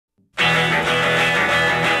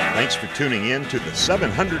Thanks for tuning in to the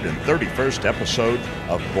 731st episode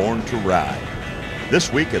of Born to Ride.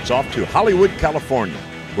 This week it's off to Hollywood, California,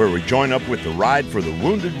 where we join up with the Ride for the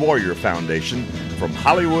Wounded Warrior Foundation from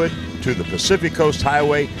Hollywood to the Pacific Coast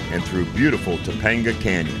Highway and through beautiful Topanga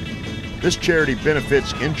Canyon. This charity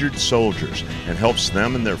benefits injured soldiers and helps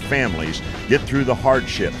them and their families get through the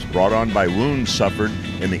hardships brought on by wounds suffered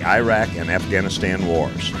in the Iraq and Afghanistan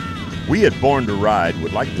wars. We at Born to Ride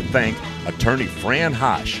would like to thank attorney Fran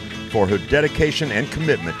Haasch for her dedication and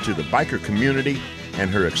commitment to the biker community and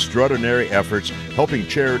her extraordinary efforts helping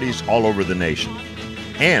charities all over the nation,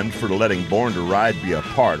 and for letting Born to Ride be a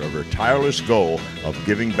part of her tireless goal of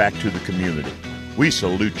giving back to the community. We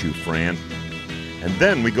salute you, Fran. And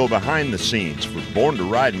then we go behind the scenes for Born to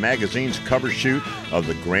Ride magazine's cover shoot of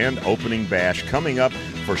the grand opening bash coming up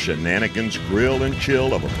for Shenanigans Grill and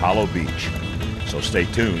Chill of Apollo Beach. So stay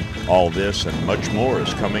tuned. All this and much more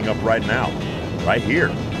is coming up right now, right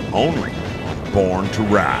here, only on Born to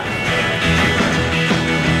Ride.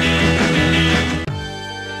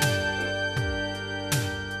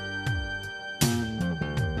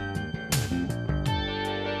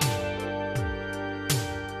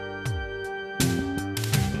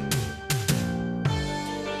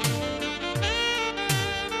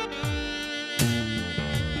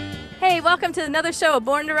 Hey, welcome to another show of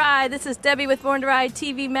Born to Ride. This is Debbie with Born to Ride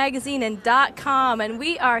TV Magazine and .com, and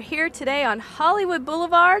we are here today on Hollywood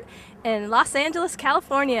Boulevard in Los Angeles,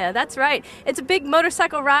 California. That's right. It's a big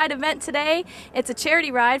motorcycle ride event today. It's a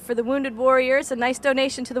charity ride for the Wounded Warriors, a nice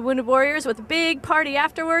donation to the Wounded Warriors with a big party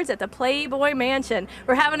afterwards at the Playboy Mansion.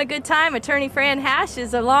 We're having a good time. Attorney Fran Haasch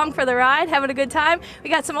is along for the ride, having a good time. We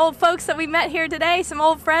got some old folks that we met here today, some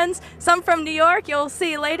old friends, some from New York, you'll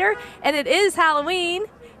see later, and it is Halloween.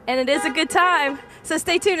 And it is a good time. So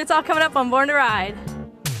stay tuned. It's all coming up on Born to Ride.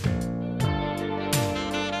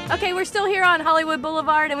 Okay, we're still here on Hollywood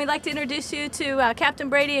Boulevard, and we'd like to introduce you to Captain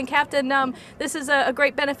Brady. And Captain, this is a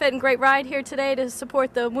great benefit and great ride here today to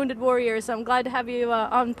support the Wounded Warriors. I'm glad to have you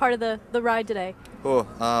on part of the ride today. Cool.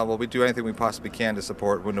 Well, we do anything we possibly can to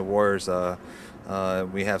support Wounded Warriors.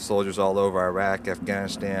 We have soldiers all over Iraq,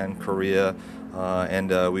 Afghanistan, Korea,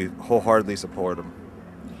 and we wholeheartedly support them.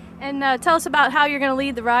 And tell us about how you're going to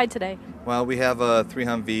lead the ride today. Well, we have 3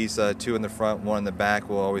 Humvees, 2 in the front, 1 in the back.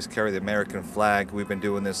 We'll always carry the American flag. We've been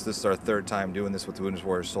doing this. This is our 3rd time doing this with the Wounded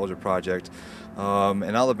Warrior Soldier Project.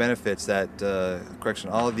 And all the benefits that,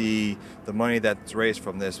 all of the money that's raised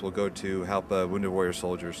from this will go to help Wounded Warrior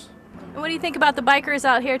soldiers. And what do you think about the bikers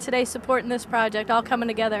out here today supporting this project, all coming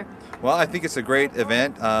together? Well, I think it's a great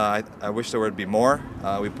event. I wish there would be more.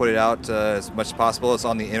 We put it out as much as possible. It's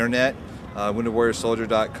on the internet.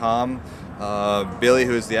 WoundedWarriorSoldier.com. Billy,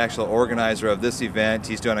 who is the actual organizer of this event,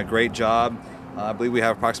 he's doing a great job. I believe we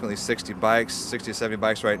have approximately 60 to 70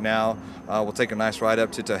 bikes right now. We'll take a nice ride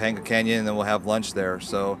up to Topanga Canyon, and then we'll have lunch there.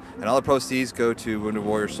 So, and all the proceeds go to Wounded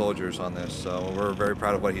Warrior Soldiers on this. So we're very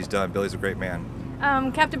proud of what he's done. Billy's a great man.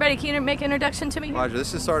 Captain Brady, can you make an introduction to me? Roger,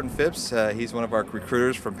 this is Sergeant Phipps. He's one of our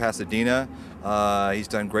recruiters from Pasadena. He's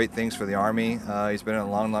done great things for the Army. He's been in it a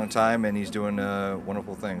long, long time, and he's doing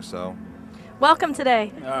wonderful things. So. Welcome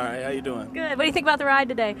today. All right, how you doing? Good. What do you think about the ride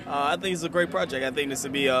today? I think it's a great project. I think this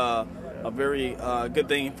would be a very good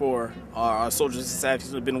thing for our soldiers and society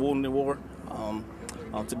who have been wounded in war,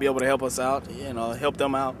 to be able to help us out, help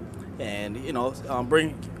them out, and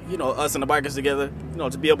bring us and the bikers together,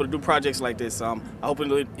 to be able to do projects like this. I hope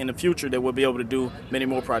in the future that we'll be able to do many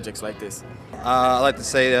more projects like this. I'd like to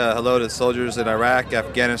say hello to the soldiers in Iraq,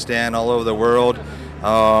 Afghanistan, all over the world.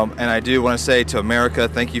 And I do want to say to America,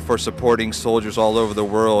 thank you for supporting soldiers all over the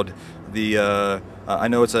world. I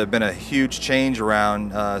know it's been a huge change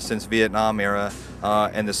around since Vietnam era,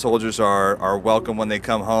 and the soldiers are welcome when they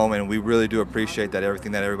come home, and we really do appreciate that,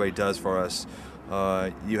 everything that everybody does for us.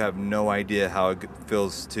 You have no idea how it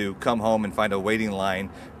feels to come home and find a waiting line,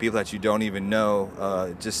 people that you don't even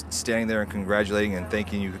know, just standing there and congratulating and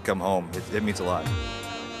thanking you could come home. It means a lot.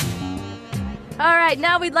 All right,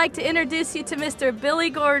 now we'd like to introduce you to Mr. Billy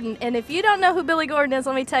Gordon. And if you don't know who Billy Gordon is,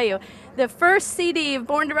 let me tell you. The first CD of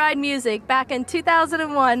Born to Ride music back in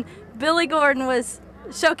 2001, Billy Gordon was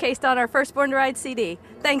showcased on our first Born to Ride CD.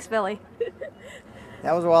 Thanks, Billy.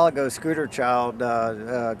 That was a while ago. Scooter Child,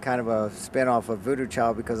 kind of a spin-off of Voodoo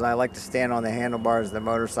Child, because I like to stand on the handlebars of the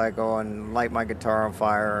motorcycle and light my guitar on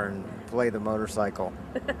fire and play the motorcycle.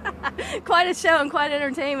 Quite a show and quite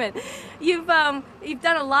entertainment. You've done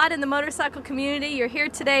a lot in the motorcycle community. You're here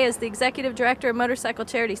today as the Executive Director of Motorcycle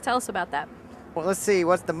Charities. Tell us about that. Well, let's see.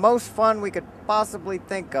 What's the most fun we could possibly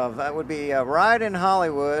think of? That would be a ride in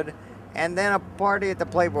Hollywood and then a party at the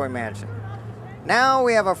Playboy Mansion. Now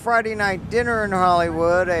we have a Friday night dinner in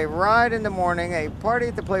Hollywood, a ride in the morning, a party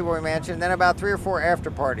at the Playboy Mansion, then about 3 or 4 after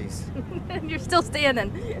parties. And you're still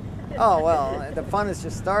standing. Oh, well, the fun is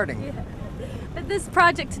just starting. Yeah. But this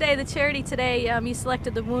project today, the charity today, you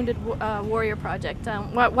selected the Wounded Warrior Project.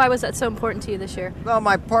 Why was that so important to you this year? Well,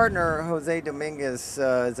 my partner, Jose Dominguez,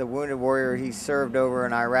 is a wounded warrior. He served over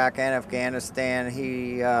in Iraq and Afghanistan.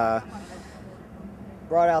 He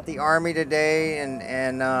brought out the Army today,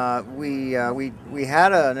 and we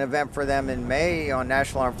had an event for them in May on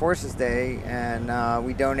National Armed Forces Day, and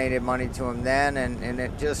we donated money to him then, and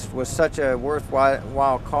it just was such a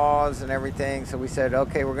worthwhile cause and everything, so we said,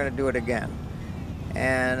 okay, we're going to do it again.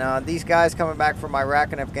 And these guys coming back from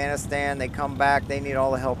Iraq and Afghanistan, they come back, they need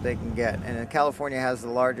all the help they can get, and California has the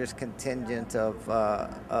largest contingent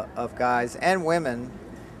of guys and women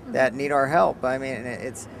that need our help. I mean,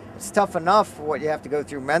 it's tough enough what you have to go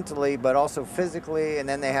through mentally, but also physically, and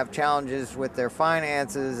then they have challenges with their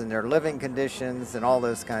finances and their living conditions and all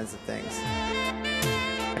those kinds of things.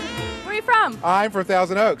 Where are you from? I'm from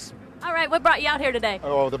Thousand Oaks. All right, what brought you out here today?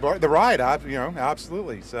 Oh, the ride,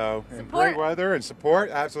 absolutely. So, and great weather and support,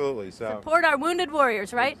 absolutely. So support our wounded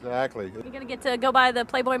warriors, right? Exactly. You're gonna get to go by the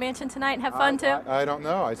Playboy Mansion tonight and have fun too. I don't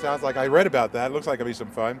know. It sounds like I read about that. It looks like it'll be some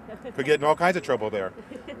fun. Could get in all kinds of trouble there.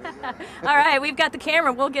 All right, we've got the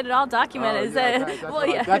camera. We'll get it all documented.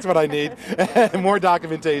 That's what I need. More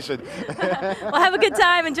documentation. Well, have a good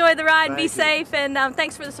time. Enjoy the ride. Be safe, and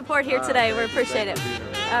thanks for the support here today. We appreciate it.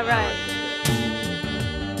 All right.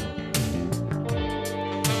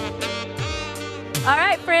 All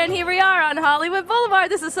right, Fran, here we are on Hollywood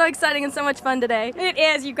Boulevard. This is so exciting and so much fun today. It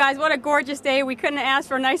is, you guys. What a gorgeous day. We couldn't ask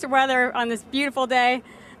for nicer weather on this beautiful day.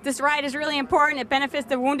 This ride is really important. It benefits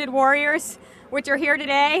the wounded warriors, which are here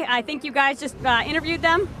today. I think you guys just interviewed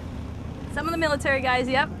them. Some of the military guys,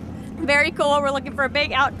 yep. Very cool. We're looking for a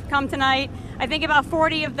big outcome tonight. I think about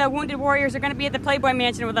 40 of the wounded warriors are going to be at the Playboy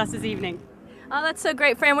Mansion with us this evening. Oh, that's so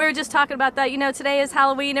great, Fran. We were just talking about that. You know, today is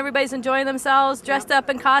Halloween. Everybody's enjoying themselves, dressed up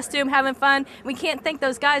in costume, having fun. We can't thank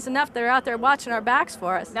those guys enough that are out there watching our backs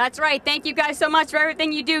for us. That's right. Thank you guys so much for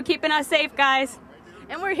everything you do, keeping us safe, guys.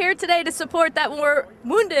 And we're here today to support that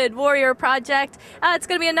Wounded Warrior Project. It's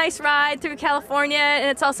going to be a nice ride through California, and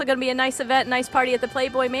it's also going to be a nice event, nice party at the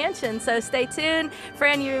Playboy Mansion. So stay tuned.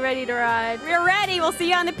 Fran, you ready to ride? We're ready. We'll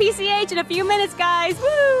see you on the PCH in a few minutes, guys.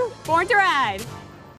 Woo! Born to ride.